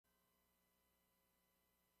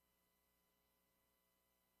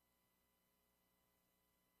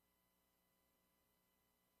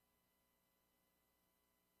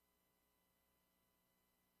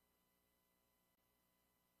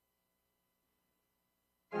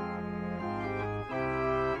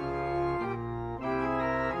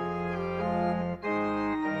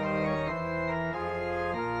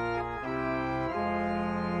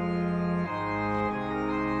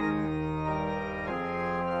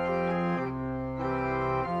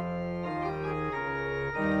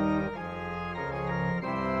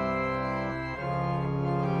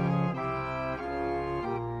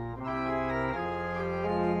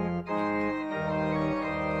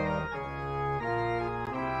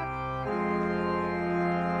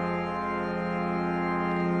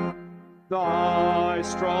Thy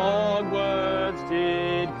strong words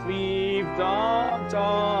did cleave the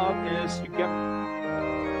darkness.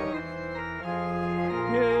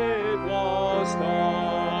 It was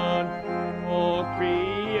done, for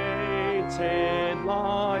created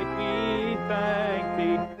light we thank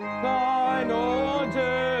thee. Thine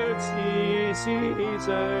ordered seasons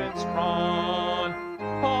run.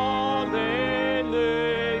 Hallelujah,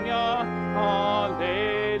 hallelujah.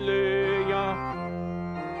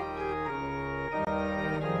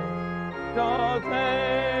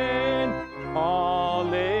 Then,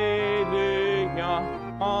 hallelujah,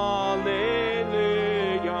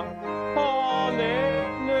 hallelujah, hallelujah,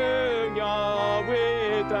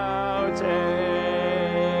 without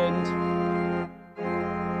end.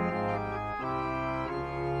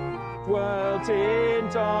 Dwelt in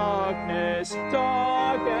darkness,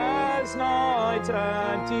 dark as night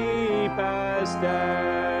and deep as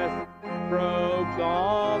death, broke the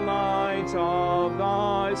light of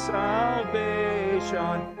thy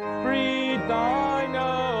salvation, breathed thine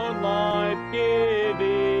own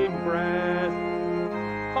life-giving breath.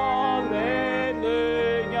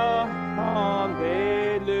 Hallelujah,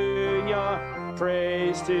 hallelujah,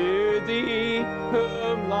 praise to thee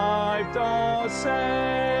whom life doth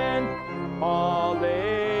send. Hallelujah,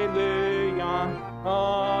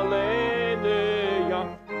 hallelujah,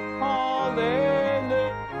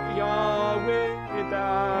 hallelujah,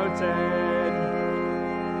 without end.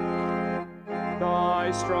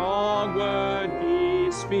 Thy strong word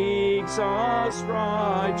bespeaks us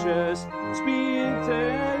righteous, speaks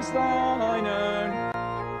as thine own.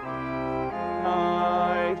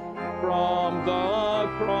 Night from the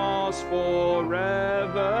cross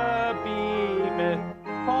forever beameth,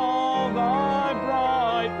 all thy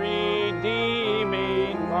bright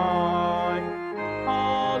redeeming light.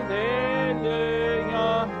 Hallelujah,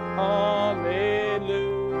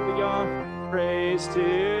 hallelujah, praise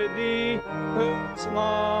to thee whose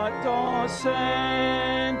light doth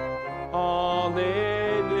send. Hallelujah,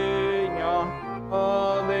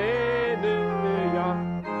 hallelujah,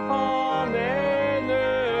 hallelujah,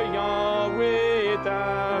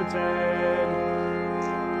 without end.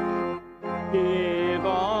 Give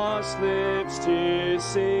us lips to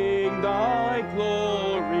sing thy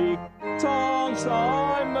glory, tongues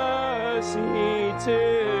thy mercy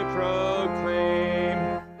to proclaim,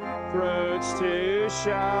 throats to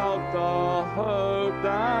shout the hope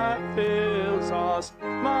that fills us,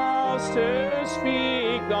 mouths to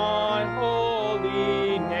speak thy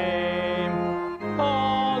holy name.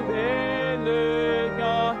 Hallelujah,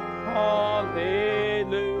 hallelujah,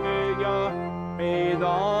 may the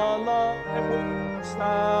life which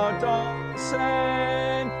thou dost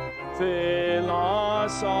send fill our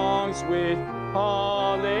songs with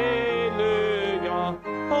hallelujah,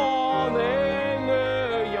 hallelujah,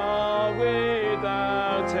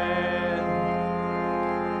 without end.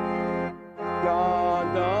 God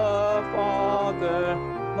the Father,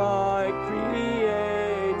 thy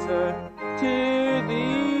Creator, to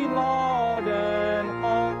thee laud and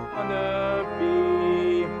honor be.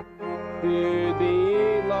 To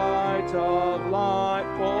thee light of light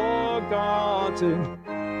forgotten,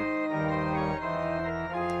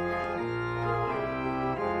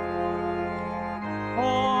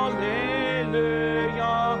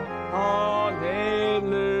 hallelujah,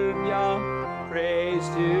 hallelujah, praise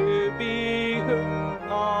to be whom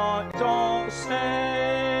light doth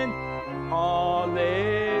send.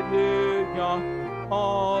 Hallelujah,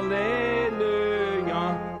 hallelujah,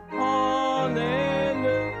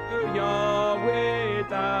 hallelujah,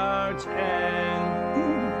 without end.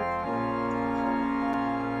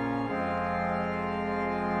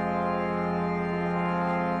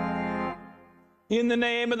 In the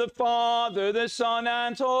name of the Father, the Son,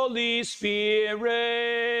 and Holy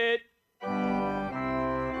Spirit.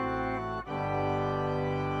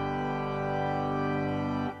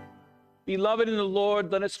 Beloved in the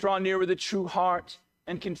Lord, let us draw near with a true heart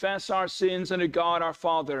and confess our sins unto God our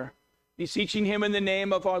Father, beseeching him in the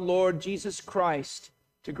name of our Lord Jesus Christ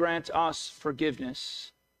to grant us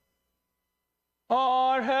forgiveness.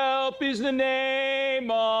 Our help is the name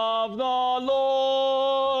of the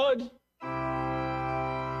Lord.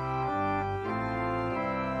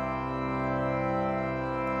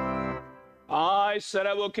 I said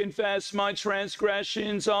I will confess my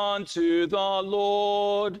transgressions unto the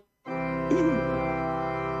Lord.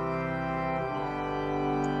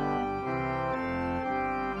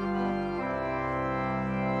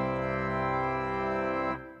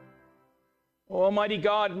 Almighty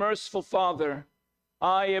God, merciful Father,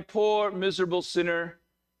 I, a poor, miserable sinner,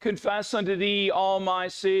 confess unto thee all my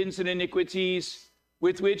sins and iniquities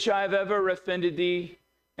with which I have ever offended thee,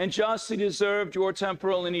 and justly deserved your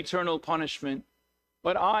temporal and eternal punishment.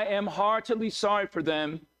 But I am heartily sorry for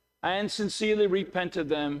them, and sincerely repent of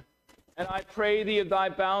them. And I pray thee of thy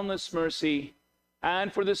boundless mercy,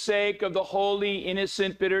 and for the sake of the holy,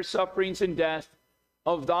 innocent, bitter sufferings and death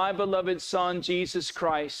of thy beloved Son, Jesus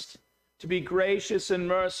Christ, to be gracious and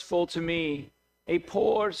merciful to me, a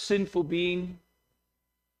poor, sinful being.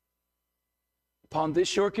 Upon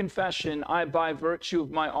this your confession, I, by virtue of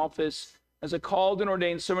my office as a called and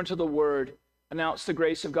ordained servant of the word, announce the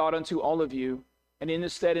grace of God unto all of you. And in the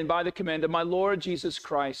stead and by the command of my Lord Jesus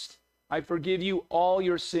Christ, I forgive you all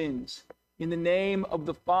your sins. In the name of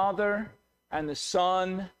the Father, and the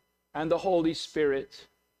Son, and the Holy Spirit.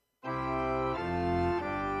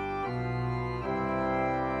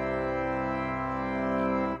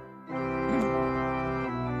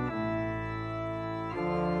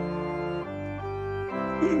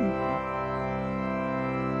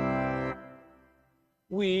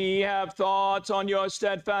 We have thought on your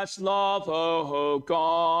steadfast love, O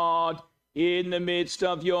God, in the midst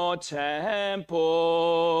of your temple.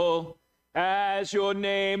 As your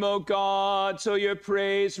name, O God, so your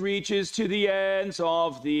praise reaches to the ends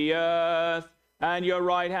of the earth, and your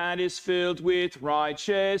right hand is filled with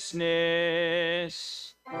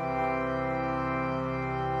righteousness.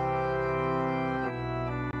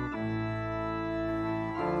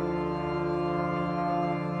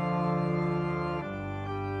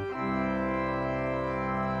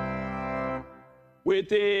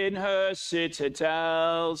 Within her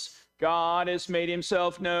citadels, God has made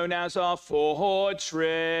himself known as our fortress.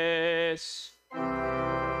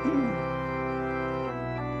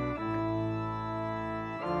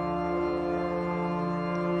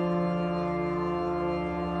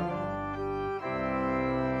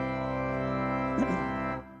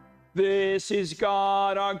 This is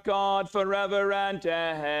God, our God, forever and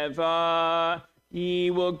ever.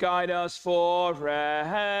 He will guide us forever.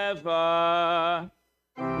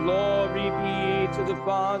 Glory be to the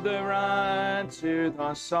Father, and to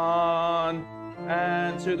the Son,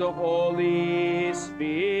 and to the Holy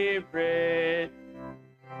Spirit,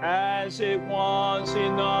 as it was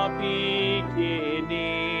in the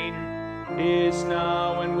beginning, is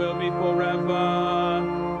now, and will be forever.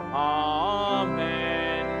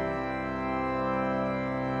 Amen.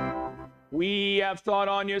 We have thought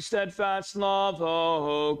on your steadfast love,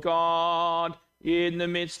 O God, in the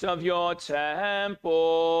midst of your temple.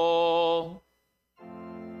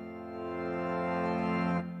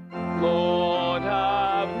 Lord,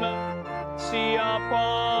 have mercy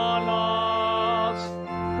upon us.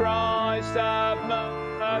 Christ, have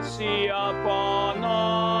mercy upon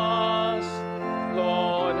us.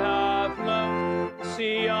 Lord, have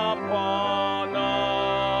mercy upon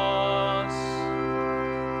us.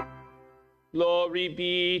 Glory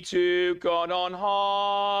be to God on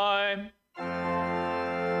high.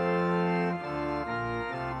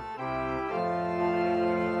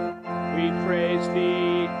 We praise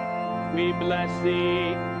thee, we bless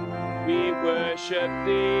thee, we worship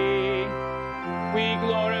thee, we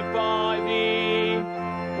glorify thee,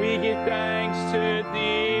 we give thanks to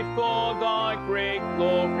thee for thy great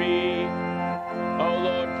glory. O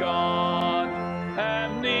Lord God,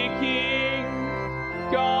 heavenly King,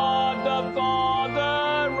 God the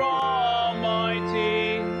Father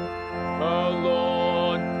Almighty, O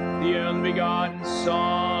Lord, the only begotten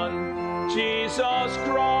Son, Jesus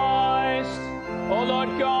Christ, O Lord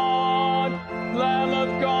God, Lamb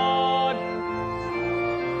of God,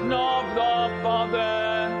 and of the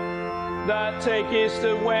Father, that takest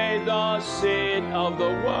away the sin of the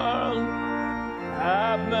world,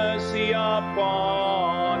 have mercy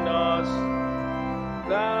upon us.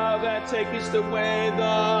 Thou that takest away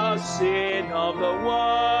the sin of the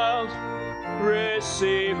world,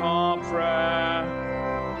 receive our prayer.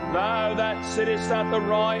 Thou that sittest at the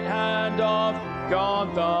right hand of God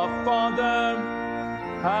the Father,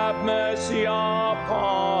 have mercy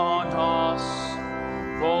upon us.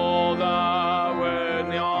 For thou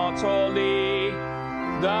only art holy,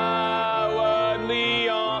 thou only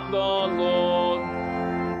art the Lord,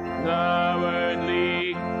 thou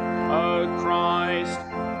only, O Christ,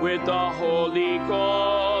 with the Holy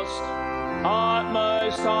Ghost, art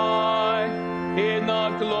most high, in the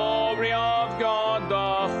glory of God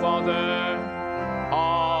the Father.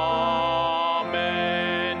 Amen.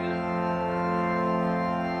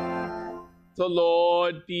 The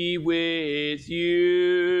Lord be with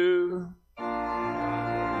you.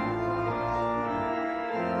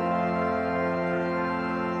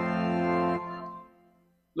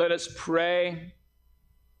 Let us pray.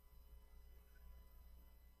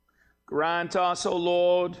 Grant us, O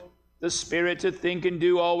Lord, the Spirit to think and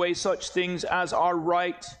do always such things as are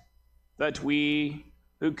right, that we,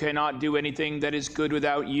 who cannot do anything that is good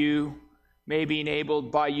without you, may be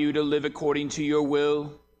enabled by you to live according to your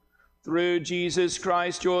will. Through Jesus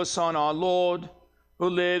Christ, your Son, our Lord, who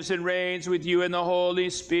lives and reigns with you in the Holy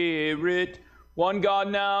Spirit, one God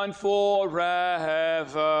now and forever.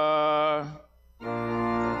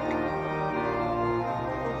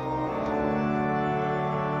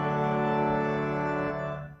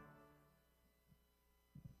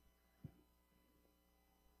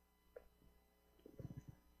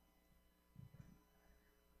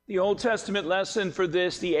 The Old Testament lesson for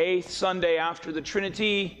this, the 8th Sunday after the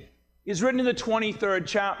Trinity, is written in the 23rd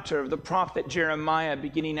chapter of the prophet Jeremiah,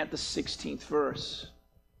 beginning at the 16th verse.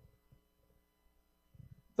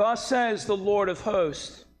 Thus says the Lord of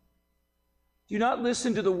hosts, do not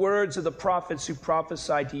listen to the words of the prophets who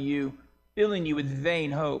prophesy to you, filling you with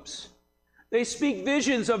vain hopes. They speak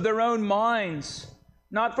visions of their own minds,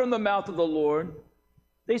 not from the mouth of the Lord.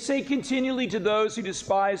 They say continually to those who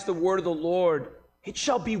despise the word of the Lord, it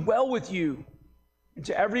shall be well with you. And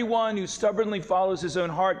to everyone who stubbornly follows his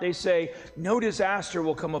own heart, they say, no disaster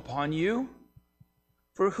will come upon you.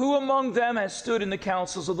 For who among them has stood in the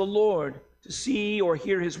counsels of the Lord to see or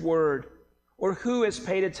hear his word? Or who has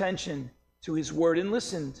paid attention to his word and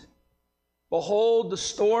listened? Behold, the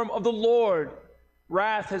storm of the Lord,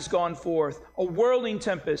 wrath has gone forth, a whirling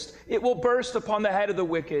tempest. It will burst upon the head of the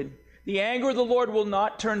wicked. The anger of the Lord will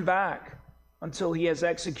not turn back until he has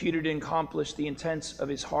executed and accomplished the intents of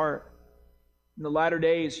his heart. In the latter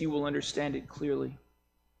days you will understand it clearly.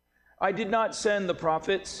 I did not send the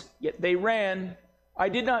prophets, yet they ran. I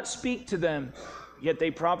did not speak to them, yet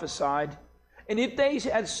they prophesied. And if they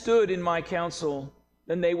had stood in my counsel,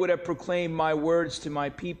 then they would have proclaimed my words to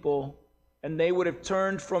my people, and they would have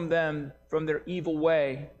turned from them, from their evil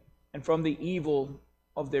way, and from the evil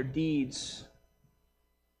of their deeds.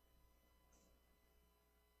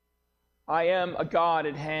 I am a God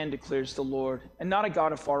at hand, declares the Lord, and not a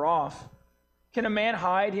God afar off. Can a man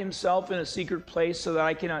hide himself in a secret place so that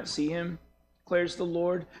I cannot see him? Declares the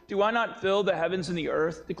Lord. Do I not fill the heavens and the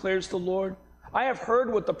earth? Declares the Lord. I have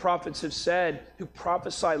heard what the prophets have said, who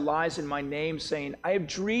prophesy lies in my name, saying, I have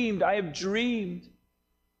dreamed, I have dreamed.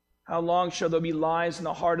 How long shall there be lies in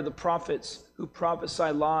the heart of the prophets, who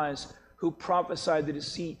prophesy lies, who prophesy the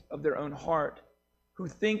deceit of their own heart, who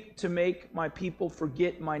think to make my people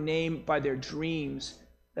forget my name by their dreams,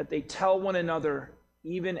 that they tell one another,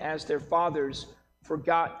 even as their fathers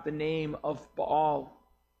forgot the name of Baal.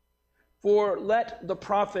 For let the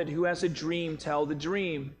prophet who has a dream tell the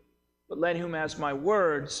dream, but let whom has my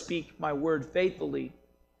word speak my word faithfully.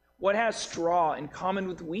 What has straw in common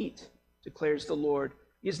with wheat, declares the Lord?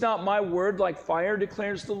 Is not my word like fire,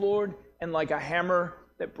 declares the Lord, and like a hammer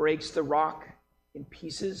that breaks the rock in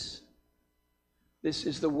pieces? This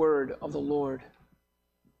is the word of the Lord.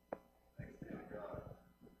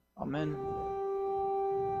 Amen.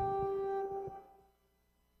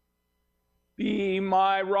 Be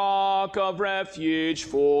my rock of refuge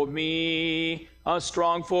for me, a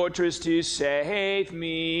strong fortress to save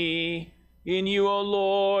me. In you, O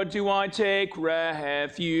Lord, do I take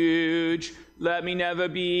refuge. Let me never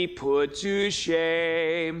be put to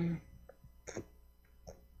shame.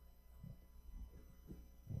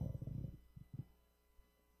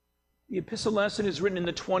 The epistle lesson is written in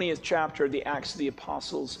the 20th chapter of the Acts of the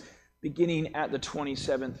Apostles, beginning at the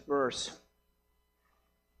 27th verse.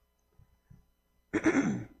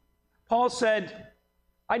 Paul said,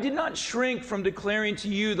 I did not shrink from declaring to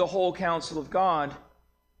you the whole counsel of God.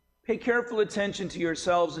 Pay careful attention to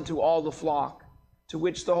yourselves and to all the flock, to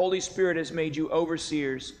which the Holy Spirit has made you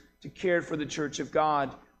overseers, to care for the church of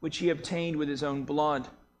God, which he obtained with his own blood.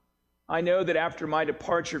 I know that after my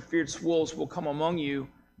departure, fierce wolves will come among you,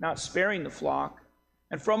 not sparing the flock.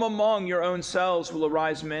 And from among your own selves will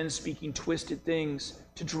arise men speaking twisted things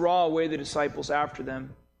to draw away the disciples after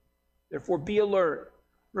them. Therefore be alert.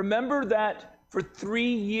 Remember that for 3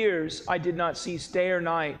 years I did not cease day or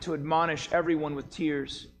night to admonish everyone with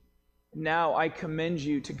tears. Now I commend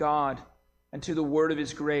you to God and to the word of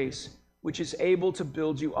his grace, which is able to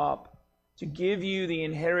build you up, to give you the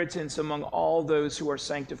inheritance among all those who are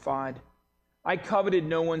sanctified. I coveted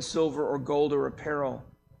no one's silver or gold or apparel.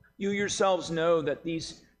 You yourselves know that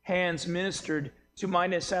these hands ministered to my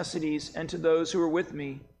necessities and to those who were with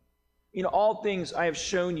me. In all things I have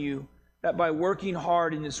shown you that by working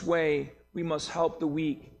hard in this way, we must help the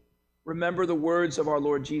weak. Remember the words of our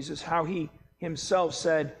Lord Jesus, how he himself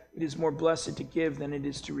said, it is more blessed to give than it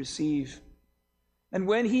is to receive. And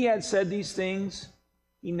when he had said these things,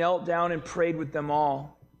 he knelt down and prayed with them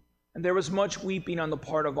all. And there was much weeping on the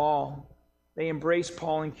part of all. They embraced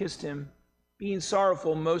Paul and kissed him, being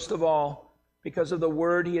sorrowful most of all because of the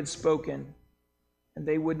word he had spoken. And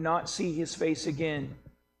they would not see his face again,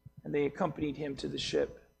 and they accompanied him to the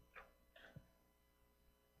ship.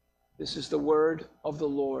 This is the word of the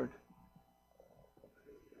Lord.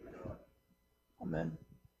 Amen.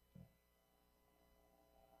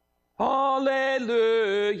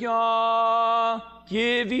 Hallelujah.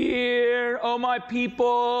 Give ear, O my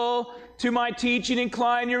people, to my teaching.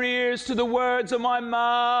 Incline your ears to the words of my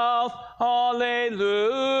mouth.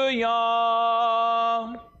 Hallelujah.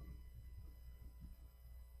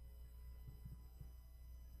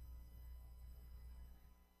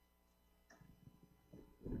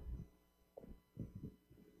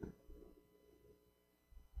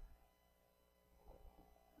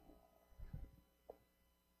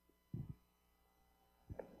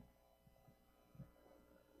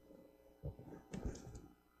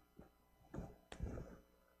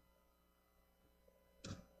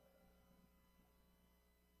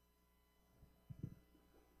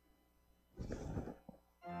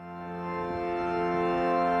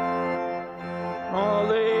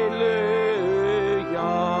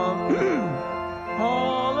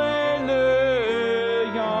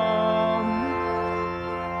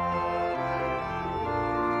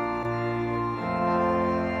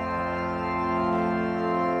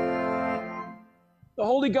 The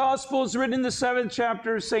Holy Gospel is written in the 7th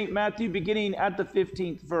chapter of St. Matthew, beginning at the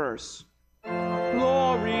 15th verse.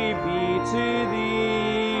 Glory be to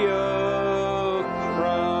thee, O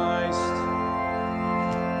Christ.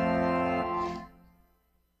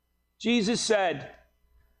 Jesus said,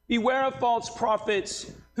 "Beware of false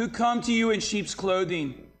prophets who come to you in sheep's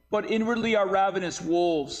clothing, but inwardly are ravenous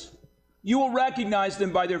wolves. You will recognize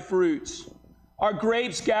them by their fruits. Are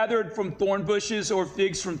grapes gathered from thorn bushes or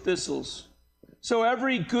figs from thistles? So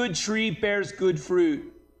every good tree bears good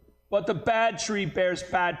fruit, but the bad tree bears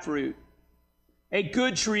bad fruit. A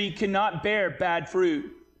good tree cannot bear bad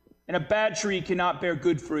fruit, and a bad tree cannot bear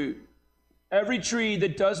good fruit. Every tree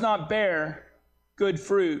that does not bear good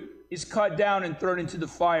fruit is cut down and thrown into the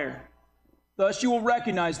fire. Thus you will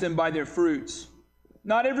recognize them by their fruits.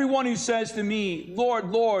 Not everyone who says to me, 'Lord,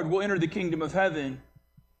 Lord,' will enter the kingdom of heaven,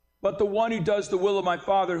 but the one who does the will of my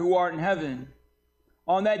Father who art in heaven.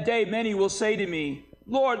 On that day many will say to me,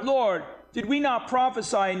 'Lord, Lord, did we not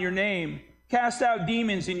prophesy in your name, cast out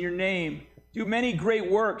demons in your name, do many great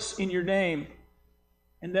works in your name?'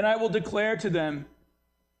 And then I will declare to them,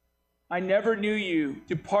 'I never knew you.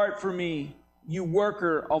 Depart from me, you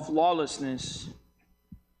worker of lawlessness.'"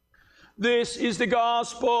 This is the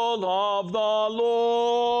gospel of the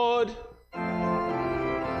Lord.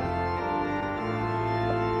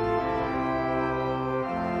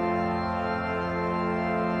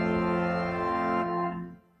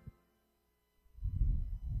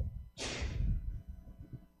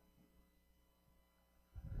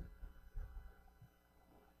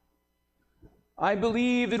 I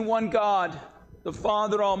believe in one God, the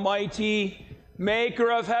Father Almighty,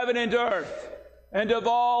 maker of heaven and earth, and of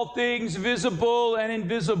all things visible and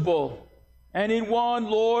invisible, and in one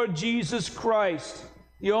Lord Jesus Christ,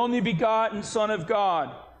 the only begotten Son of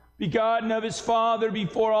God, begotten of his Father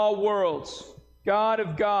before all worlds, God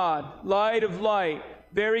of God, light of light,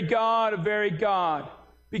 very God of very God,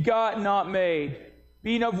 begotten, not made,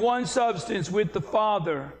 being of one substance with the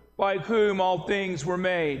Father, by whom all things were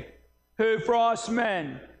made, who for us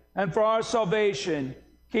men and for our salvation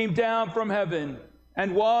came down from heaven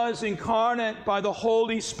and was incarnate by the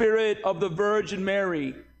Holy Spirit of the Virgin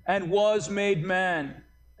Mary, and was made man,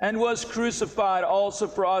 and was crucified also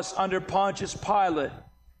for us under Pontius Pilate.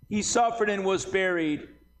 He suffered and was buried,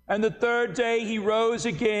 and the third day he rose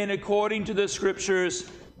again according to the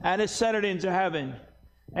Scriptures, and ascended into heaven,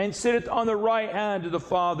 and sitteth on the right hand of the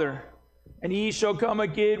Father. And he shall come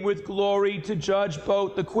again with glory to judge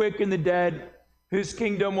both the quick and the dead, whose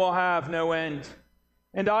kingdom will have no end.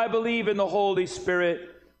 And I believe in the Holy Spirit,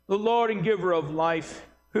 the Lord and giver of life,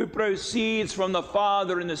 who proceeds from the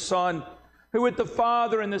Father and the Son, who with the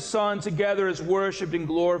Father and the Son together is worshipped and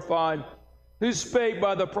glorified, who spake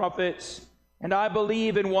by the prophets. And I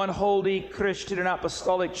believe in one holy Christian and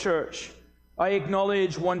apostolic church. I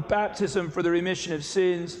acknowledge one baptism for the remission of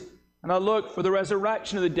sins, and I look for the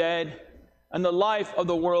resurrection of the dead and the life of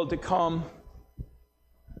the world to come.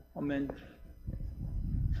 Amen.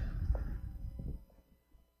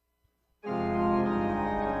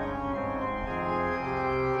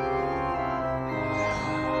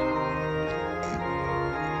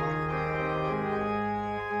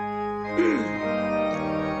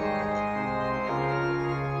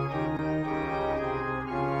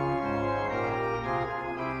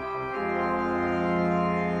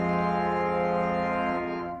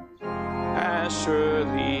 as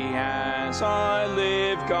surely as I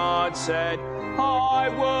live, God said, I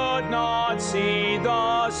would not see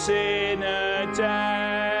the sinner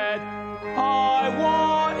dead. I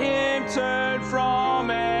want him turned from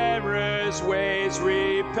error's ways,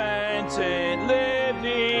 repentant,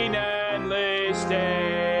 living endless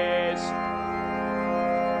days.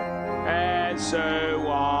 And so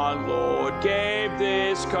our Lord gave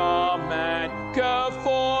this command, go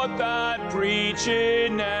forth and preach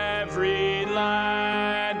in every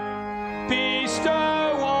land. Bestow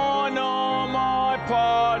on all my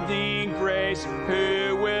pardoning grace,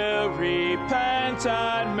 who will repent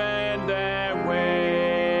and mend their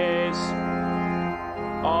ways.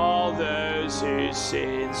 All those whose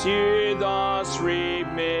sins you thus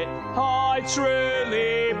remit, I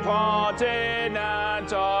truly pardon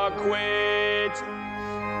and acquit.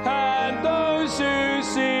 And those whose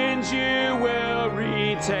sins you will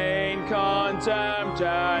retain, condemned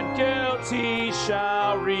and guilty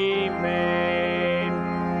shall remain.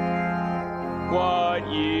 What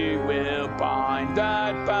you will bind,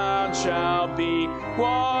 that bound shall be.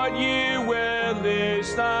 What you will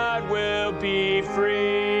loose, that will be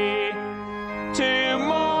free. To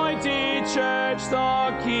my dear church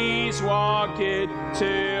the keys walk it,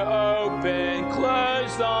 to open,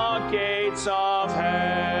 close the gates of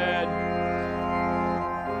heaven.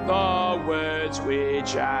 The words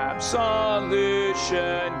which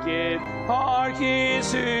absolution give are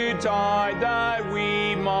his who died that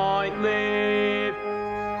we might live.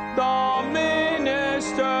 The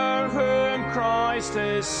minister whom Christ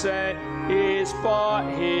has sent is but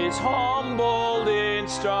his humble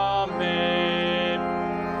instrument.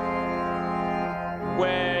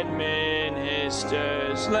 When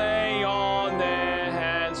ministers lay on their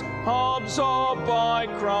hands, absorbed by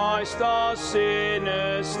Christ the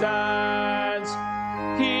sinner stands.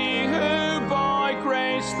 He who by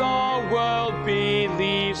grace the world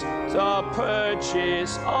believes, the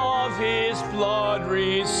purchase of his blood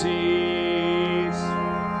receives.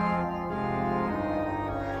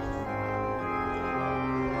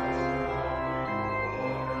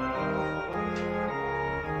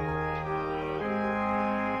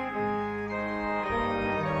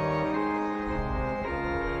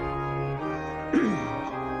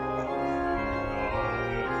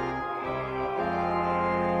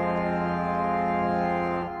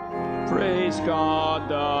 Praise God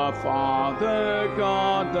the Father,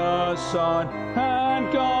 God the Son,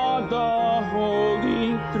 and God the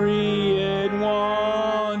Holy Three in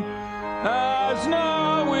One, as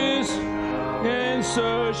now is, and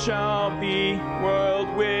so shall be,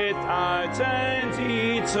 world without end,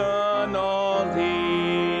 eternally.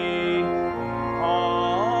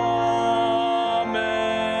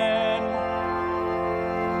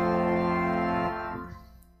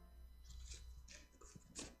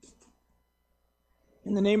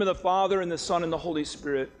 In the name of the Father, and the Son, and the Holy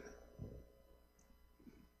Spirit.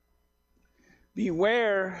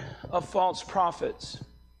 Beware of false prophets.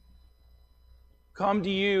 Come to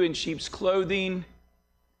you in sheep's clothing,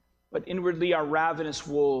 but inwardly are ravenous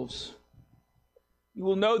wolves. You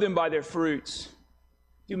will know them by their fruits.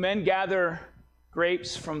 Do men gather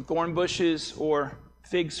grapes from thorn bushes or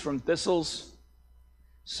figs from thistles?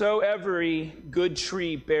 So every good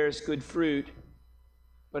tree bears good fruit,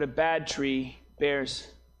 but a bad tree bears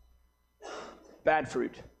bad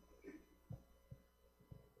fruit.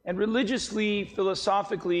 And religiously,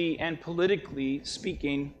 philosophically, and politically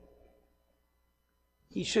speaking,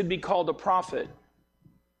 he should be called a prophet.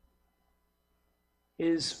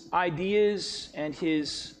 His ideas and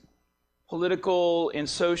his political and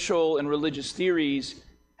social and religious theories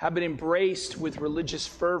have been embraced with religious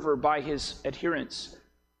fervor by his adherents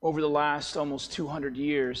over the last almost 200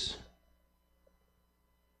 years.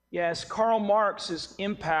 Yes, Karl Marx's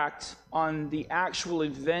impact on the actual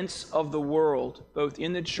events of the world, both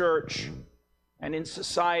in the church and in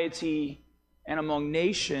society and among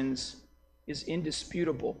nations, is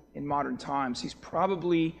indisputable in modern times. He's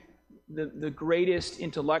probably the greatest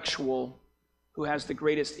intellectual who has the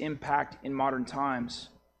greatest impact in modern times.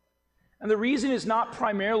 And the reason is not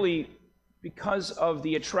primarily because of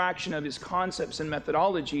the attraction of his concepts and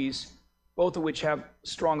methodologies, both of which have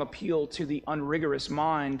strong appeal to the unrigorous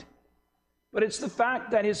mind, but it's the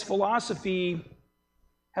fact that his philosophy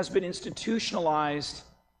has been institutionalized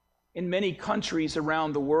in many countries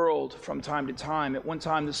around the world from time to time. At one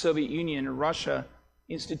time, the Soviet Union or Russia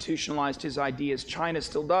institutionalized his ideas. China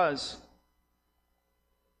still does.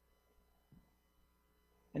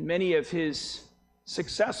 And many of his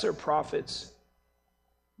successor prophets,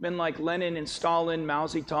 men like Lenin and Stalin, Mao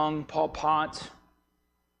Zedong, Pol Pot,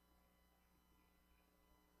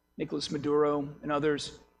 Nicolas Maduro, and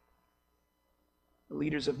others,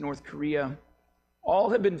 leaders of North Korea, all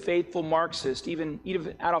have been faithful Marxists. Even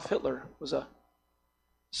Adolf Hitler was a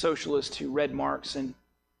socialist who read Marx and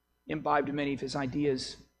imbibed many of his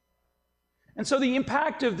ideas. And so the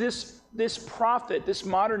impact of this prophet, this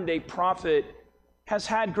modern day prophet, has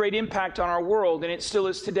had great impact on our world, and it still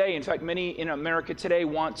is today. In fact, many in America today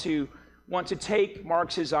want to take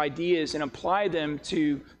Marx's ideas and apply them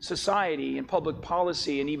to society and public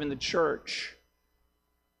policy and even the church,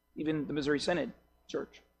 even the Missouri Synod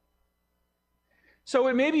Church. So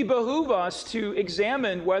it may behoove us to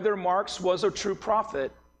examine whether Marx was a true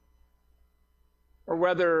prophet, or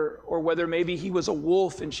whether maybe he was a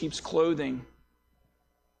wolf in sheep's clothing.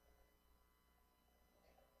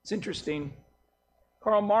 It's interesting.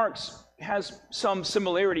 Karl Marx has some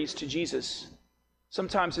similarities to Jesus.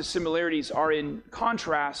 Sometimes his similarities are in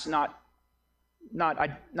contrast, not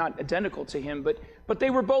identical to him, but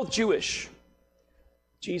they were both Jewish.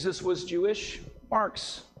 Jesus was Jewish.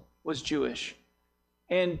 Marx was Jewish.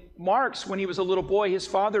 And Marx, when he was a little boy, his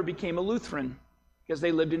father became a Lutheran because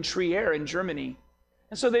they lived in Trier in Germany.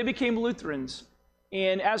 And so they became Lutherans.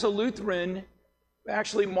 And as a Lutheran,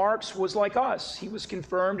 actually Marx was like us. He was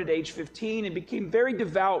confirmed at age 15 and became very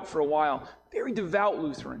devout for a while, very devout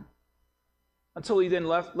Lutheran, until he then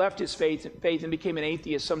left his faith and became an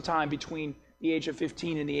atheist sometime between the age of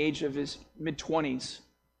 15 and the age of his mid-20s.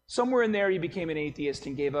 Somewhere in there he became an atheist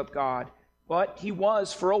and gave up God. But he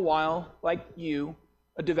was, for a while, like you,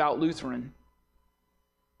 a devout Lutheran.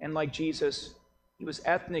 And like Jesus, he was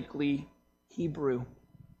ethnically Hebrew.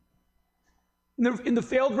 In the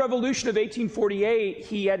failed revolution of 1848,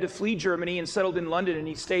 he had to flee Germany and settled in London, and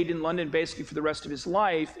he stayed in London basically for the rest of his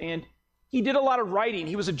life. And he did a lot of writing.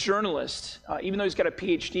 He was a journalist. Even though he's got a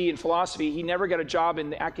PhD in philosophy, he never got a job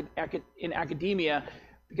in academia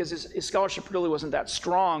because his scholarship really wasn't that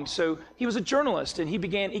strong. So he was a journalist, and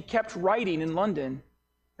he kept writing in London.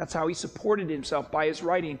 That's how he supported himself, by his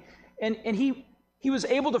writing. And he was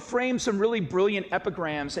able to frame some really brilliant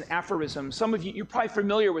epigrams and aphorisms. Some of you're probably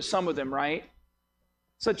familiar with some of them, right?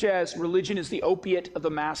 Such as, religion is the opiate of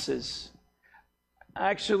the masses.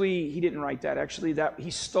 Actually, he didn't write that. Actually,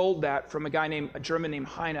 he stole that from a German named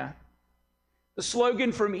Heine. The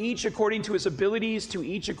slogan, from each according to his abilities, to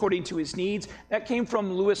each according to his needs, that came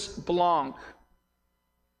from Louis Blanc.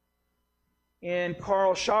 And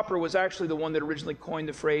Karl Schopper was actually the one that originally coined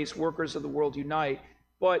the phrase, workers of the world unite.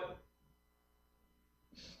 But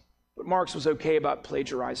Marx was okay about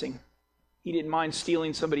plagiarizing. He didn't mind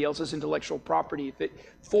stealing somebody else's intellectual property if it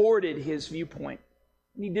forwarded his viewpoint.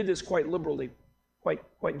 And he did this quite liberally,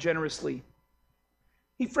 quite generously.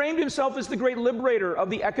 He framed himself as the great liberator of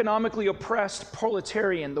the economically oppressed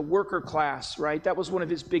proletarian, the worker class, right? That was one of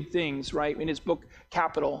his big things, right? In his book,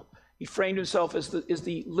 Capital, he framed himself as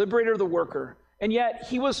the liberator of the worker. And yet,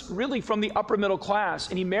 he was really from the upper middle class,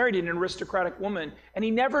 and he married an aristocratic woman, and he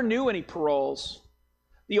never knew any paroles.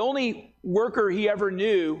 The only worker he ever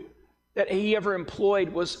knew that he ever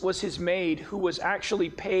employed was his maid, who was actually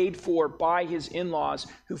paid for by his in-laws,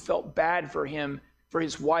 who felt bad for him, for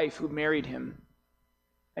his wife who married him.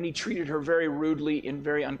 And he treated her very rudely and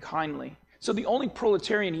very unkindly. So the only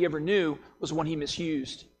proletarian he ever knew was one he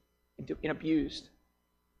misused and abused.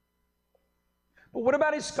 But what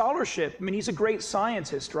about his scholarship? I mean, he's a great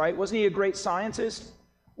scientist, right? Wasn't he a great scientist?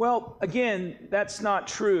 Well, again, that's not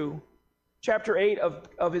true. Chapter 8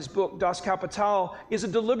 of his book, Das Kapital, is a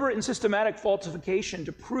deliberate and systematic falsification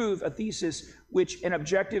to prove a thesis which an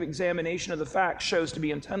objective examination of the facts shows to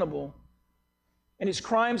be untenable. And his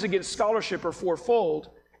crimes against scholarship are fourfold.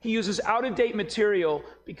 He uses out-of-date material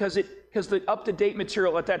because the up-to-date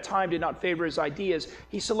material at that time did not favor his ideas.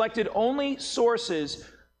 He selected only sources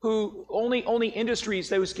only industries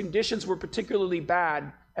whose conditions were particularly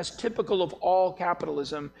bad, as typical of all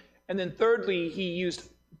capitalism. And then thirdly, he used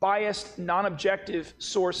biased, non-objective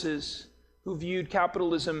sources who viewed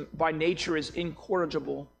capitalism by nature as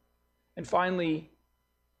incorrigible. And finally,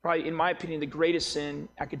 probably in my opinion, the greatest sin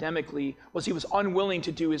academically was he was unwilling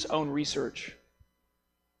to do his own research.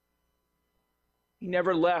 He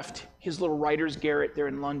never left his little writer's garret there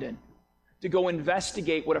in London to go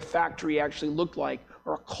investigate what a factory actually looked like,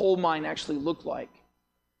 or a coal mine actually looked like,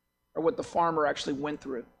 or what the farmer actually went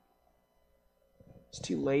through. It's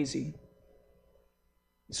too lazy.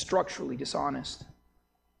 Structurally dishonest.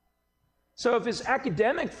 So if his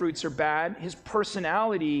academic fruits are bad, his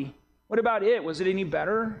personality, what about it? Was it any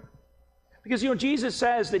better? Because, Jesus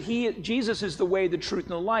says that Jesus is the way, the truth,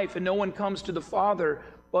 and the life, and no one comes to the Father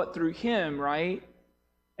but through him, right?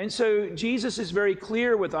 And so Jesus is very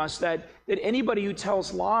clear with us that anybody who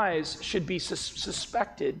tells lies should be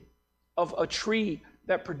suspected of a tree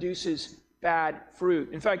that produces bad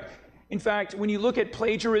fruit. In fact, In fact, when you look at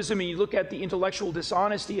plagiarism and you look at the intellectual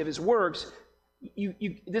dishonesty of his works,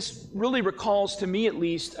 this really recalls, to me at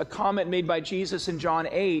least, a comment made by Jesus in John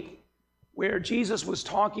 8, where Jesus was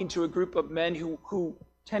talking to a group of men who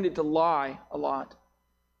tended to lie a lot.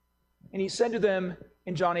 And he said to them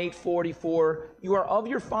in John 8:44, "You are of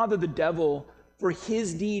your father the devil, for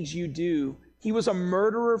his deeds you do. He was a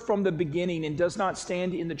murderer from the beginning and does not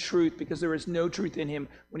stand in the truth because there is no truth in him.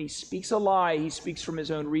 When he speaks a lie, he speaks from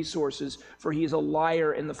his own resources, for he is a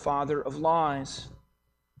liar and the father of lies."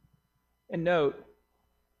 And note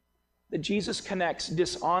that Jesus connects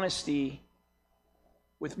dishonesty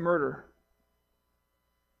with murder.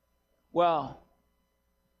 Well,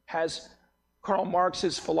 has Karl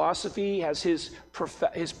Marx's philosophy, has his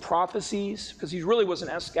prophecies, because he really was an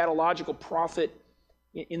eschatological prophet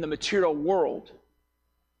in the material world,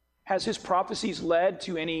 has his prophecies led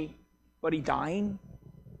to anybody dying?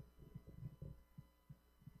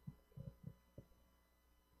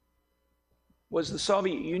 Was the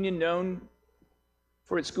Soviet Union known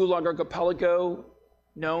for its Gulag Archipelago,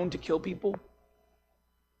 known to kill people?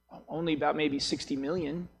 Only about maybe 60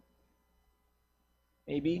 million,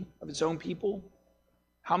 maybe, of its own people.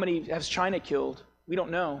 How many has China killed? We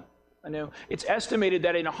don't know. I know. It's estimated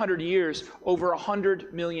that in 100 years, over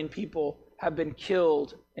 100 million people have been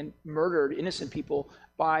killed and murdered, innocent people,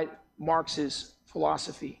 by Marx's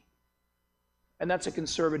philosophy. And that's a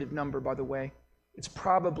conservative number, by the way. It's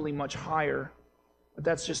probably much higher, but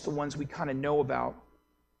that's just the ones we kind of know about.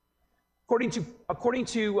 According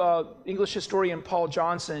to English historian Paul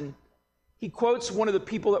Johnson, he quotes one of the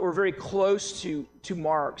people that were very close to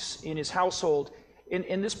Marx in his household.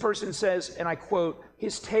 And this person says, and I quote,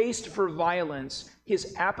 "His taste for violence,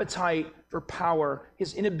 his appetite for power,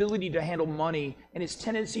 his inability to handle money, and his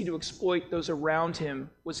tendency to exploit those around him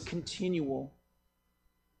was continual."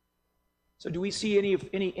 So do we see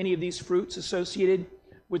any of these fruits associated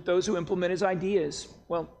with those who implement his ideas?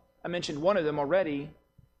 Well, I mentioned one of them already,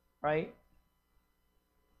 right?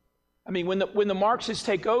 I mean, when the Marxists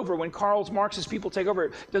take over, when Karl Marx's people take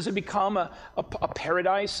over, does it become a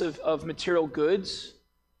paradise of material goods?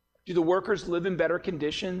 Do the workers live in better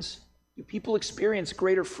conditions? Do people experience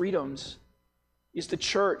greater freedoms? Is the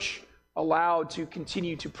church allowed to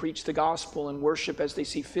continue to preach the gospel and worship as they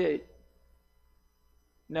see fit?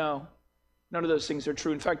 No, none of those things are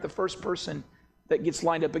true. In fact, the first person that gets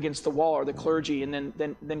lined up against the wall are the clergy, and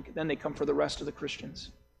then they come for the rest of the Christians.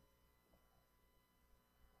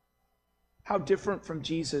 How different from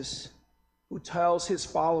Jesus, who tells his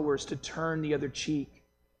followers to turn the other cheek.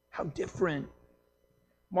 How different.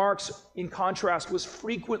 Marx, in contrast, was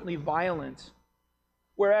frequently violent.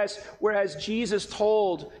 Whereas Jesus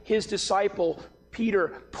told his disciple, Peter,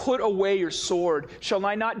 "Put away your sword. Shall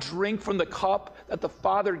I not drink from the cup that the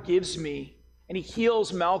Father gives me?" And he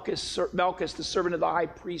heals Malchus, the servant of the high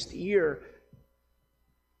priest's ear.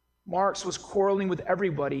 Marx was quarreling with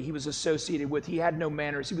everybody he was associated with. He had no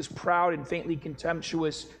manners. He was proud and faintly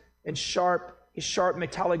contemptuous and sharp. His sharp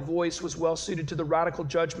metallic voice was well suited to the radical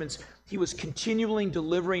judgments he was continually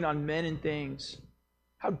delivering on men and things.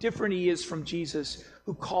 How different he is from Jesus,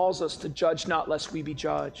 who calls us to judge not lest we be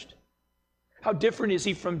judged. How different is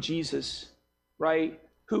he from Jesus, right?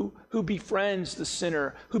 Who befriends the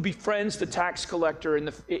sinner, who befriends the tax collector and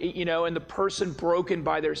the person broken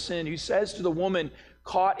by their sin, who says to the woman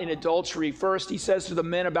caught in adultery, first he says to the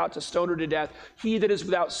men about to stone her to death, "He that is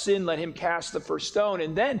without sin, let him cast the first stone."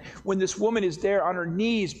 And then when this woman is there on her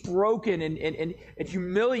knees, broken and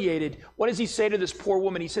humiliated, what does he say to this poor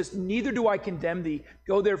woman? He says, "Neither do I condemn thee.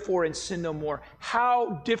 Go therefore and sin no more."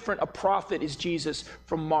 How different a prophet is Jesus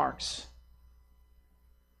from Marx.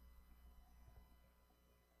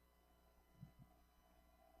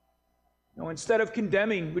 No, instead of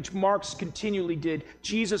condemning, which Marx continually did,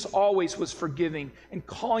 Jesus always was forgiving and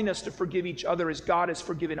calling us to forgive each other as God has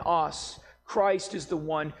forgiven us. Christ is the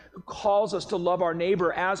one who calls us to love our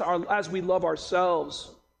neighbor as we love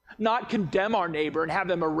ourselves, not condemn our neighbor and have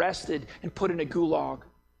them arrested and put in a gulag.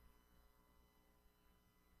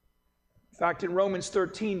 In fact, in Romans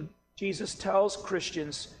 13, Jesus tells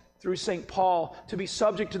Christians through St. Paul to be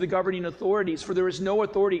subject to the governing authorities, for there is no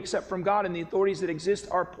authority except from God, and the authorities that exist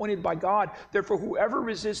are appointed by God. Therefore, whoever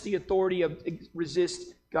resists the authority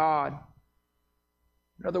resists God.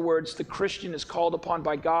 In other words, the Christian is called upon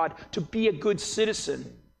by God to be a good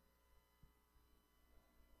citizen.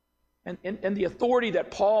 And the authority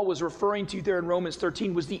that Paul was referring to there in Romans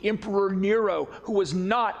 13 was the Emperor Nero, who was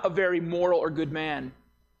not a very moral or good man.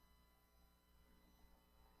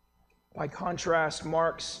 By contrast,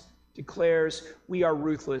 Marx declares, "We are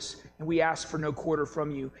ruthless, and we ask for no quarter from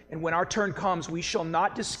you. And when our turn comes, we shall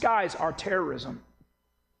not disguise our terrorism."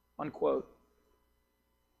 unquote.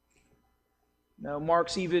 No,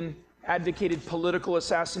 Marx even advocated political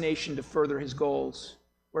assassination to further his goals,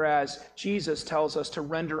 whereas Jesus tells us to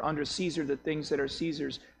render unto Caesar the things that are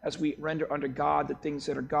Caesar's, as we render unto God the things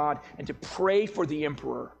that are God, and to pray for the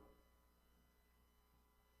emperor.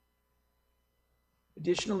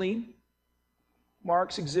 Additionally,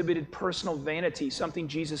 Marx exhibited personal vanity, something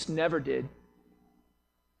Jesus never did.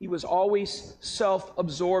 He was always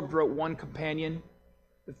self-absorbed, wrote one companion.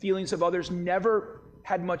 The feelings of others never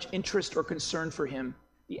had much interest or concern for him.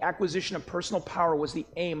 The acquisition of personal power was the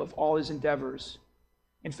aim of all his endeavors.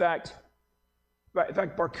 In fact,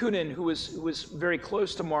 Bakunin, who was very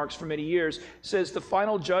close to Marx for many years, says the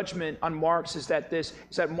final judgment on Marx is that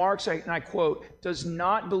Marx, and I quote, does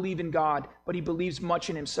not believe in God, but he believes much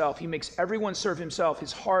in himself. He makes everyone serve himself.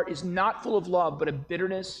 His heart is not full of love, but of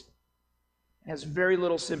bitterness, and has very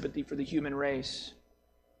little sympathy for the human race.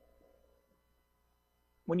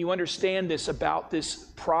 When you understand this about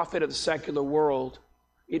this prophet of the secular world,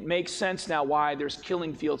 it makes sense now why there's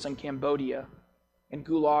killing fields in Cambodia and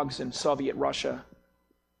gulags in Soviet Russia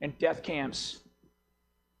and death camps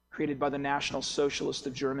created by the National Socialists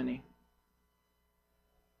of Germany.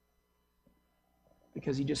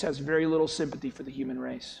 Because he just has very little sympathy for the human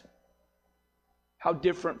race. How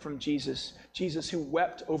different from Jesus. Jesus who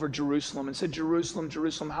wept over Jerusalem and said, Jerusalem,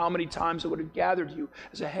 Jerusalem, how many times I would have gathered you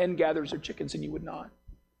as a hen gathers her chickens and you would not.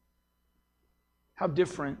 How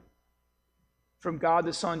different from God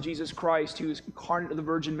the Son, Jesus Christ, who is incarnate of the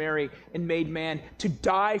Virgin Mary and made man to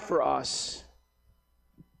die for us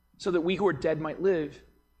so that we who are dead might live.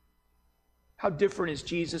 How different is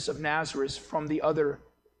Jesus of Nazareth from the other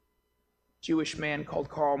Jewish man called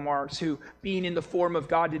Karl Marx, who, being in the form of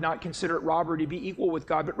God, did not consider it robbery to be equal with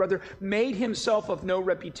God, but rather made himself of no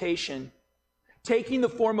reputation, taking the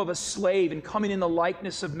form of a slave and coming in the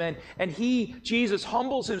likeness of men. And he, Jesus,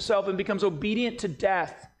 humbles himself and becomes obedient to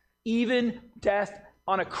death, even death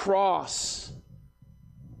on a cross.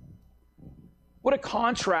 What a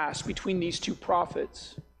contrast between these two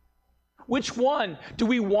prophets. Which one do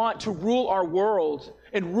we want to rule our world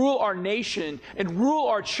and rule our nation and rule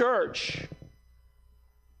our church?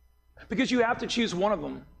 Because you have to choose one of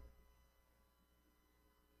them.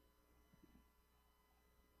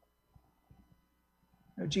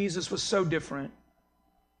 Now, Jesus was so different.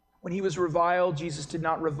 When he was reviled, Jesus did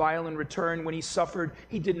not revile in return. When he suffered,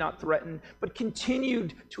 he did not threaten, but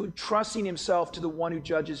continued to entrusting himself to the one who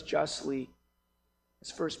judges justly.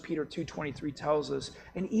 As 1 Peter 2:23 tells us.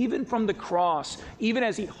 And even from the cross, even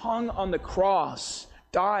as he hung on the cross,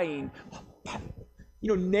 dying,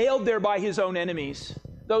 nailed there by his own enemies,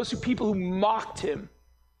 people who mocked him,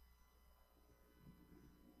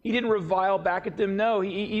 he didn't revile back at them. No,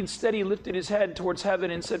 instead he lifted his head towards heaven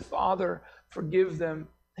and said, Father, forgive them.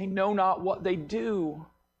 They know not what they do.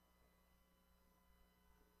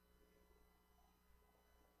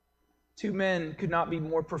 Two men could not be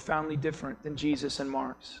more profoundly different than Jesus and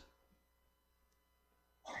Marx.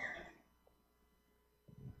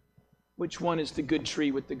 Which one is the good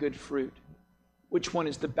tree with the good fruit? Which one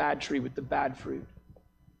is the bad tree with the bad fruit?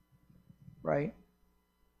 Right?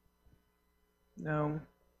 No.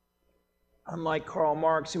 Unlike Karl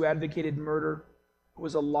Marx, who advocated murder, who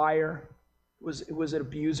was a liar, who was an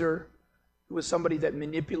abuser, who was somebody that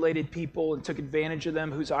manipulated people and took advantage of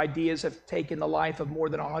them, whose ideas have taken the life of more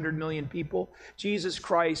than 100 million people, Jesus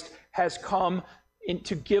Christ has come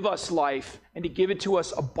to give us life and to give it to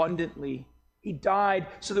us abundantly. He died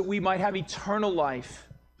so that we might have eternal life.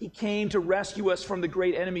 He came to rescue us from the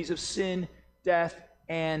great enemies of sin, death,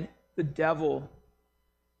 and the devil.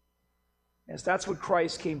 Yes, that's what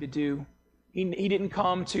Christ came to do. He didn't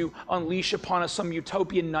come to unleash upon us some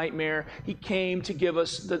utopian nightmare. He came to give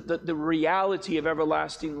us the reality of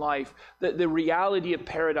everlasting life, the reality of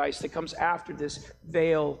paradise that comes after this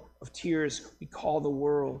veil of tears we call the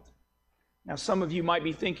world. Now, some of you might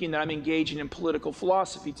be thinking that I'm engaging in political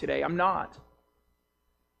philosophy today. I'm not.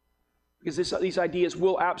 Because these ideas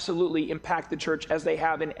will absolutely impact the church as they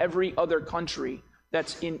have in every other country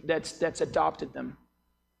that's adopted them.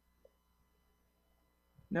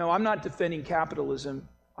 No, I'm not defending capitalism.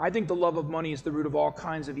 I think the love of money is the root of all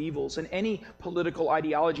kinds of evils, and any political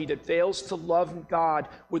ideology that fails to love God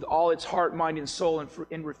with all its heart, mind, and soul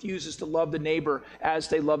and refuses to love the neighbor as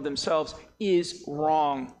they love themselves is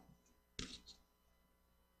wrong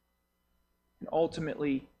and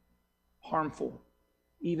ultimately harmful,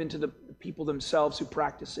 even to the people themselves who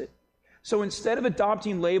practice it. So instead of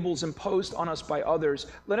adopting labels imposed on us by others,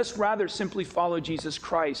 let us rather simply follow Jesus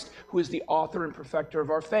Christ, who is the author and perfecter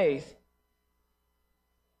of our faith.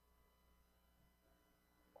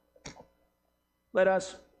 Let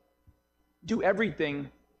us do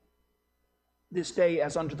everything this day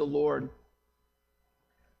as unto the Lord.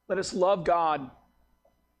 Let us love God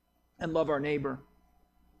and love our neighbor,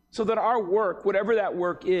 so that our work, whatever that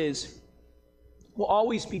work is, will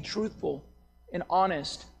always be truthful and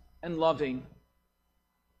honest and loving.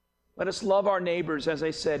 Let us love our neighbors, as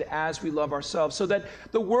I said, as we love ourselves, so that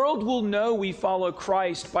the world will know we follow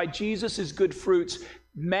Christ by Jesus' good fruits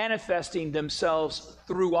manifesting themselves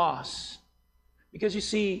through us. Because you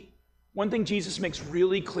see, one thing Jesus makes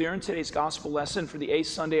really clear in today's gospel lesson for the 8th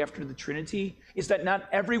Sunday after the Trinity is that not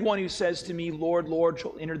everyone who says to me, Lord, Lord,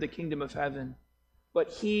 shall enter the kingdom of heaven, but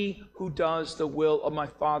he who does the will of my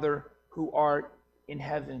Father who art in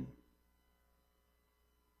heaven.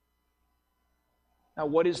 Now,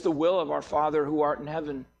 what is the will of our Father who art in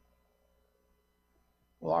heaven?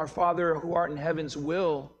 Well, our Father who art in heaven's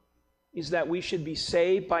will is that we should be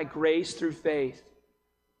saved by grace through faith,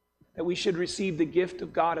 that we should receive the gift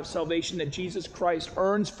of God of salvation that Jesus Christ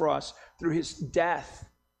earns for us through his death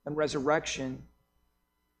and resurrection.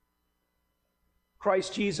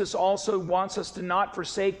 Christ Jesus also wants us to not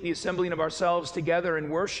forsake the assembling of ourselves together in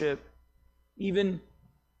worship, even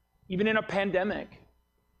in a pandemic,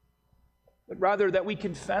 but rather that we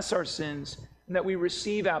confess our sins and that we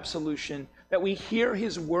receive absolution, that we hear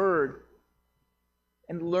his word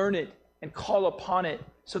and learn it and call upon it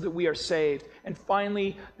so that we are saved. And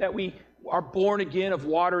finally, that we are born again of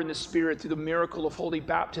water and the Spirit through the miracle of holy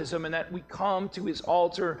baptism, and that we come to his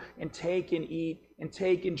altar and take and eat and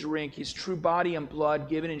take and drink his true body and blood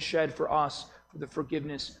given and shed for us for the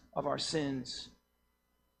forgiveness of our sins.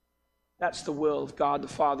 That's the will of God the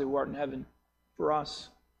Father who art in heaven for us.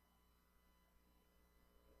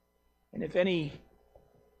 And if any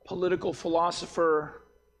political philosopher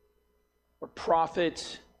or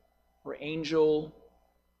prophet or angel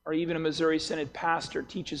or even a Missouri Synod pastor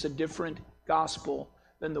teaches a different gospel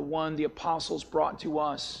than the one the apostles brought to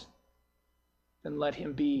us, then let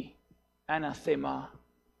him be anathema.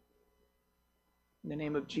 In the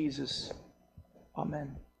name of Jesus,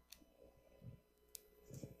 amen.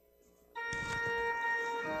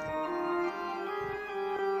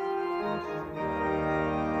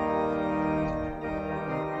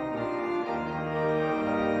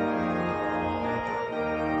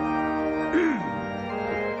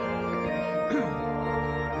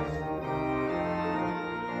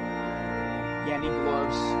 Yanni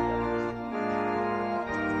gloves.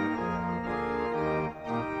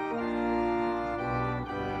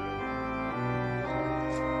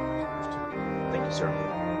 Thank you, sir.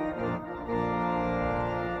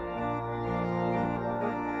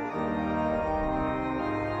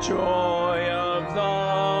 Joy of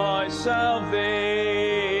thy salvation,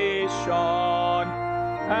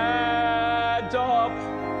 and up.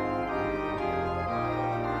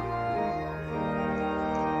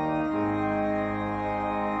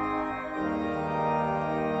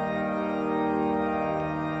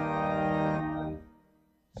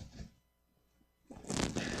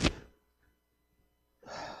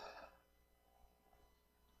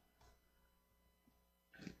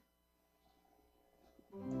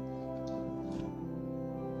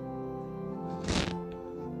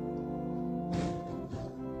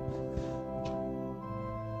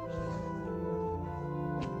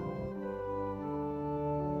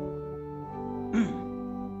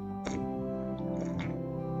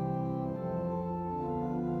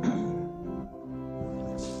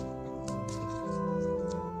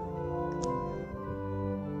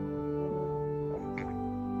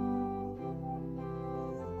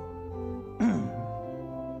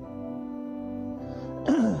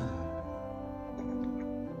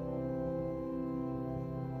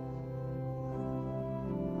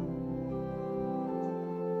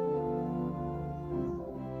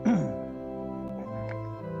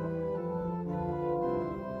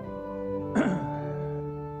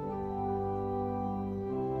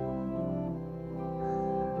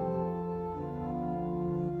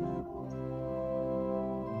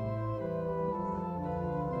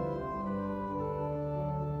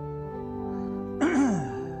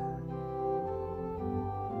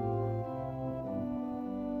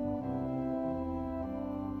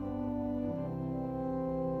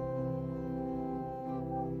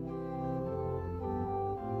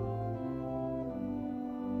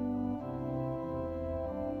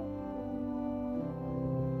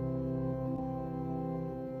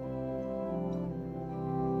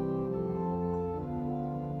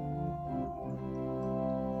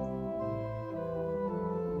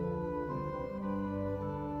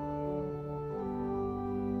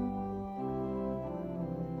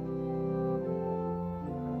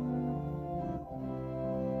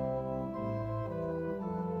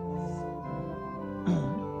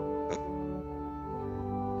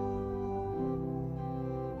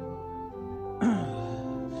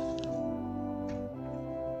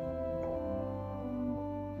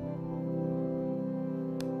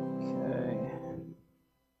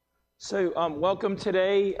 So welcome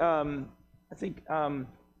today. I think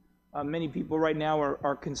many people right now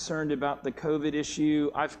are concerned about the COVID issue.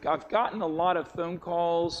 I've gotten a lot of phone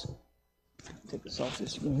calls. Take this off so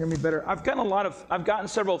you can hear me better. I've gotten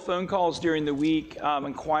several phone calls during the week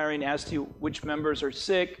inquiring as to which members are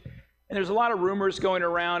sick, and there's a lot of rumors going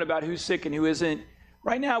around about who's sick and who isn't.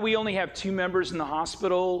 Right now, we only have 2 members in the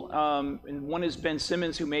hospital, and one is Ben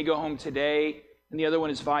Simmons, who may go home today, and the other one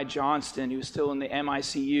is Vi Johnston, who's still in the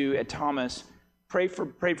MICU at Thomas. Pray for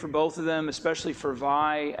both of them, especially for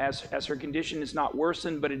Vi, as her condition has not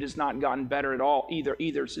worsened, but it has not gotten better at all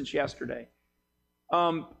either since yesterday.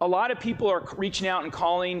 A lot of people are reaching out and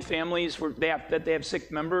calling families where they have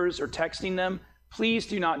sick members or texting them. Please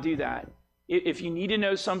do not do that. If you need to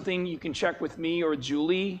know something, you can check with me or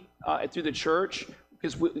Julie through the church,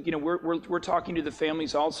 because we're talking to the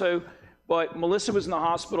families also. But Melissa was in the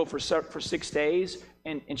hospital for 6 days,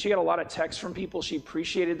 and she got a lot of texts from people. She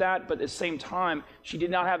appreciated that, but at the same time, she did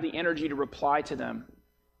not have the energy to reply to them.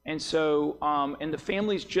 And so, and the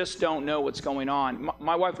families just don't know what's going on.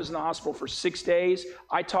 My wife was in the hospital for 6 days.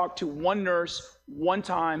 I talked to one nurse one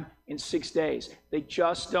time in 6 days. They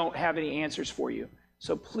just don't have any answers for you.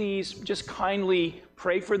 So please, just kindly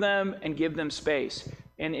pray for them and give them space.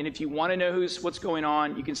 And if you want to know what's going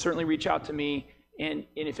on, you can certainly reach out to me. And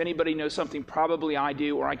if anybody knows something, probably I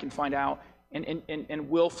do, or I can find out, and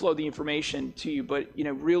we'll flow the information to you. But,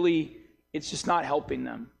 really, it's just not helping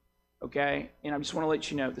them, okay? And I just want to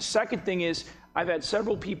let you know. The second thing is, I've had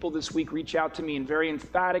several people this week reach out to me and very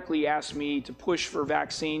emphatically ask me to push for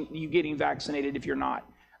you getting vaccinated if you're not.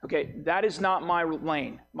 Okay, that is not my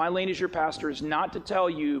lane. My lane as your pastor is not to tell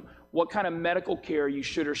you what kind of medical care you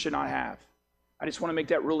should or should not have. I just want to make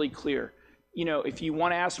that really clear. If you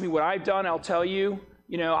want to ask me what I've done, I'll tell you,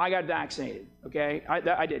 I got vaccinated, okay?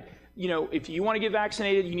 I did. If you want to get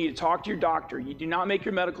vaccinated, you need to talk to your doctor. You do not make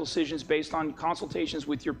your medical decisions based on consultations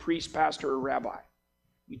with your priest, pastor, or rabbi.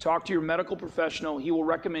 You talk to your medical professional. He will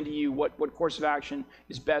recommend to you what course of action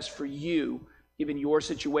is best for you, given your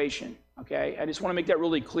situation, okay? I just want to make that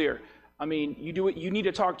really clear. I mean, you need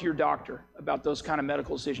to talk to your doctor about those kind of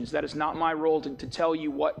medical decisions. That is not my role to tell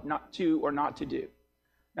you what not to or not to do.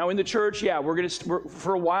 Now in the church, we're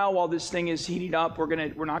for a while this thing is heating up, we're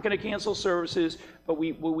not gonna cancel services, but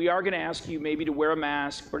we are gonna ask you maybe to wear a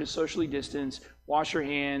mask or to socially distance, wash your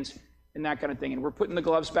hands, and that kind of thing. And we're putting the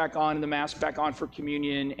gloves back on and the mask back on for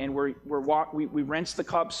communion, and we rinse the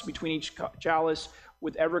cups between each chalice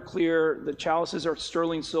with Everclear. The chalices are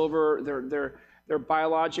sterling silver. They're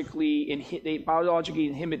biologically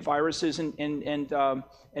inhibit viruses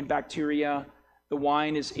and bacteria. The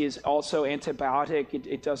wine is also antibiotic.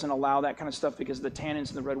 It doesn't allow that kind of stuff because of the tannins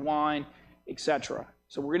in the red wine, etc.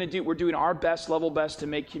 So we're doing our level best to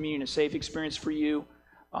make communion a safe experience for you.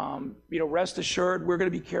 Rest assured, we're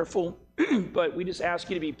going to be careful, but we just ask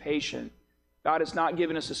you to be patient. God has not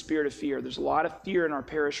given us a spirit of fear. There's a lot of fear in our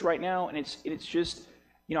parish right now, and it's just,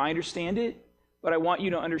 I understand it, but I want you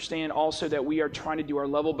to understand also that we are trying to do our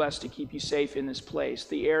level best to keep you safe in this place.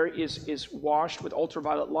 The air is washed with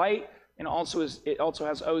ultraviolet light, and it also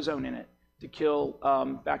has ozone in it to kill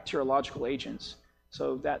bacteriological agents.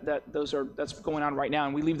 So that's going on right now,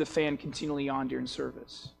 and we leave the fan continually on during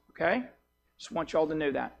service. Okay? Just want y'all to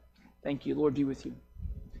know that. Thank you. Lord be with you.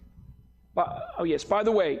 By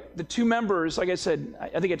the way, the 2 members, like I said,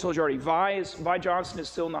 I think I told you already, Vi Johnston is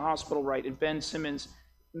still in the hospital, right? And Ben Simmons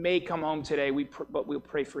may come home today, but we'll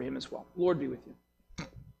pray for him as well. Lord be with you.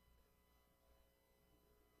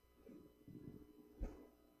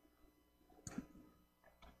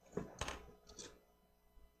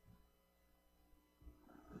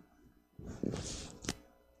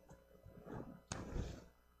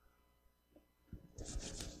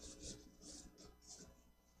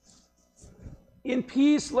 In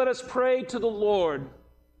peace, let us pray to the Lord.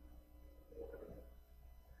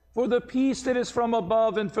 For the peace that is from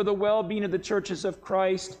above and for the well-being of the churches of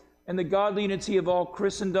Christ and the godly unity of all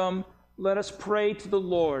Christendom, let us pray to the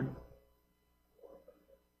Lord.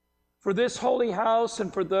 For this holy house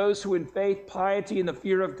and for those who in faith, piety, and the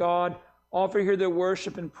fear of God offer here their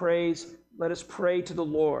worship and praise, let us pray to the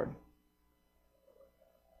Lord.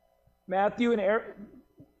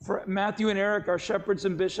 For Matthew and Eric, our shepherds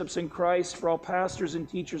and bishops in Christ, for all pastors and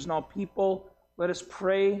teachers and all people, let us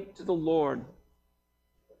pray to the Lord.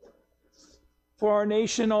 For our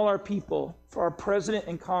nation, all our people, for our president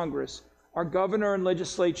and Congress, our governor and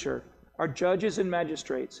legislature, our judges and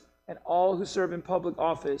magistrates, and all who serve in public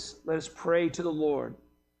office, let us pray to the Lord.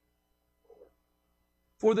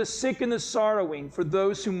 For the sick and the sorrowing, for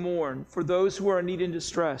those who mourn, for those who are in need and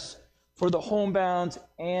distress, for the homebound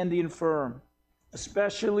and the infirm.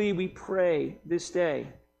 Especially we pray this day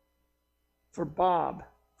for Bob,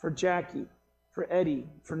 for Jackie, for Eddie,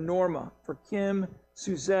 for Norma, for Kim,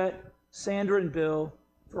 Suzette, Sandra and Bill,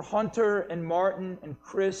 for Hunter and Martin and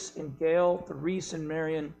Chris and Gail, Therese and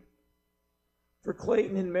Marion, for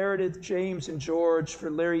Clayton and Meredith, James and George, for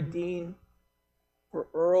Larry Dean, for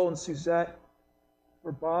Earl and Suzette,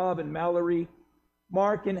 for Bob and Mallory,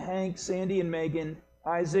 Mark and Hank, Sandy and Megan,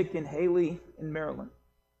 Isaac and Haley and Marilyn.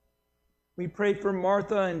 We pray for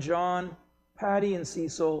Martha and John, Patty and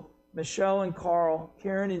Cecil, Michelle and Carl,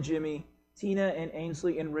 Karen and Jimmy, Tina and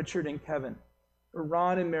Ainsley and Richard and Kevin, for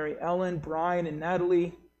Ron and Mary Ellen, Brian and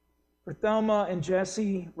Natalie, for Thelma and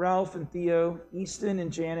Jesse, Ralph and Theo, Easton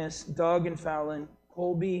and Janice, Doug and Fallon,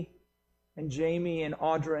 Colby and Jamie and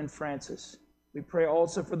Audra and Francis. We pray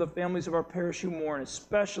also for the families of our parish who mourn,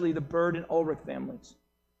 especially the Bird and Ulrich families,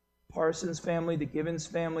 Parsons family, the Givens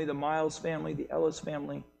family, the Miles family, the Ellis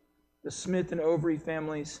family, the Smith and Overy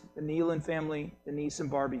families, the Nealon family, the Niece and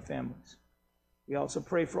Barbie families. We also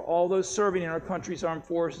pray for all those serving in our country's armed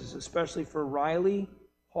forces, especially for Riley,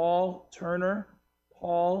 Paul, Turner,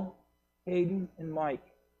 Paul, Hayden, and Mike.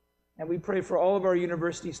 And we pray for all of our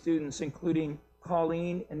university students, including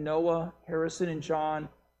Colleen and Noah, Harrison and John,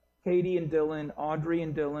 Katie and Dylan, Audrey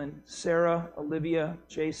and Dylan, Sarah, Olivia,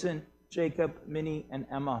 Jason, Jacob, Minnie, and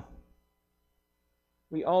Emma.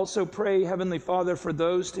 We also pray, Heavenly Father, for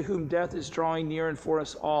those to whom death is drawing near and for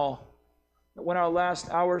us all, that when our last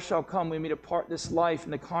hour shall come, we may depart this life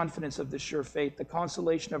in the confidence of the sure faith, the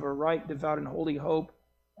consolation of a right, devout, and holy hope,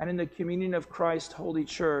 and in the communion of Christ's holy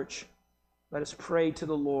church. Let us pray to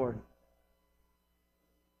the Lord.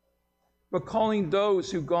 Recalling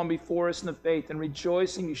those who've gone before us in the faith and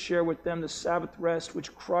rejoicing to share with them the Sabbath rest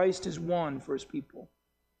which Christ has won for his people,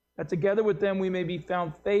 that together with them we may be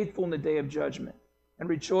found faithful in the day of judgment and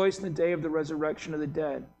rejoice in the day of the resurrection of the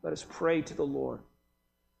dead. Let us pray to the Lord.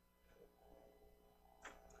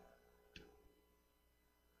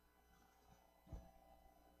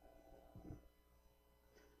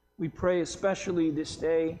 We pray especially this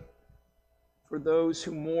day for those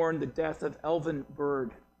who mourn the death of Elvin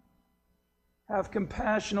Bird. Have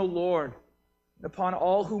compassion, O Lord, upon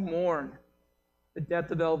all who mourn the death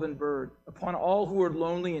of Elvin Bird, upon all who are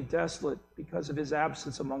lonely and desolate because of his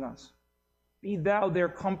absence among us. Be thou their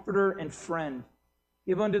comforter and friend.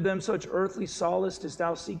 Give unto them such earthly solace as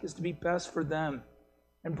thou seekest to be best for them,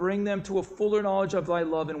 and bring them to a fuller knowledge of thy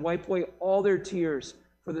love, and wipe away all their tears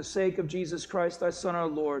for the sake of Jesus Christ, thy Son, our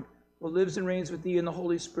Lord, who lives and reigns with thee in the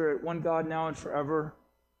Holy Spirit, one God, now and forever.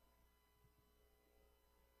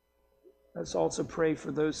 Let's also pray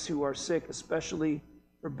for those who are sick, especially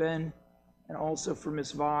for Ben and also for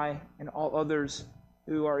Miss Vi and all others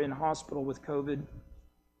who are in hospital with COVID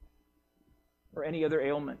or any other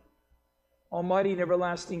ailment. Almighty and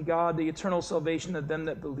everlasting God, the eternal salvation of them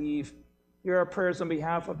that believe, hear our prayers on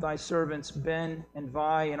behalf of thy servants, Ben and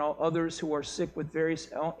Vi, and all others who are sick with various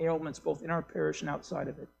ailments, both in our parish and outside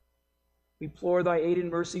of it. We implore thy aid and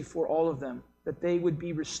mercy for all of them, that they would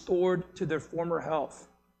be restored to their former health,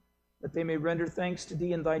 that they may render thanks to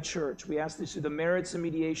thee in thy church. We ask this through the merits and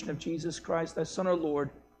mediation of Jesus Christ, thy Son, our Lord,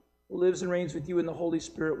 who lives and reigns with you in the Holy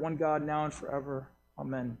Spirit, one God, now and forever.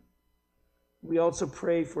 Amen. We also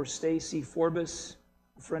pray for Stacy Forbes,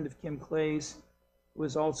 a friend of Kim Clay's, who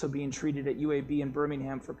is also being treated at UAB in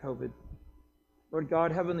Birmingham for COVID. Lord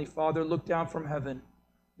God, Heavenly Father, look down from heaven,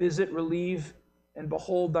 visit, relieve, and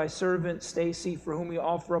behold thy servant Stacy, for whom we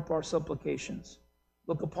offer up our supplications.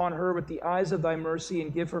 Look upon her with the eyes of thy mercy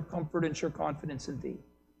and give her comfort and sure confidence in thee.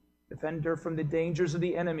 Defend her from the dangers of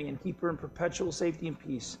the enemy and keep her in perpetual safety and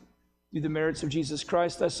peace. Through the merits of Jesus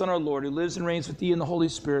Christ, thy Son, our Lord, who lives and reigns with thee in the Holy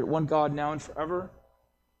Spirit, one God, now and forever.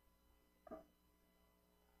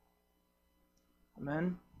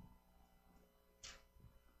 Amen.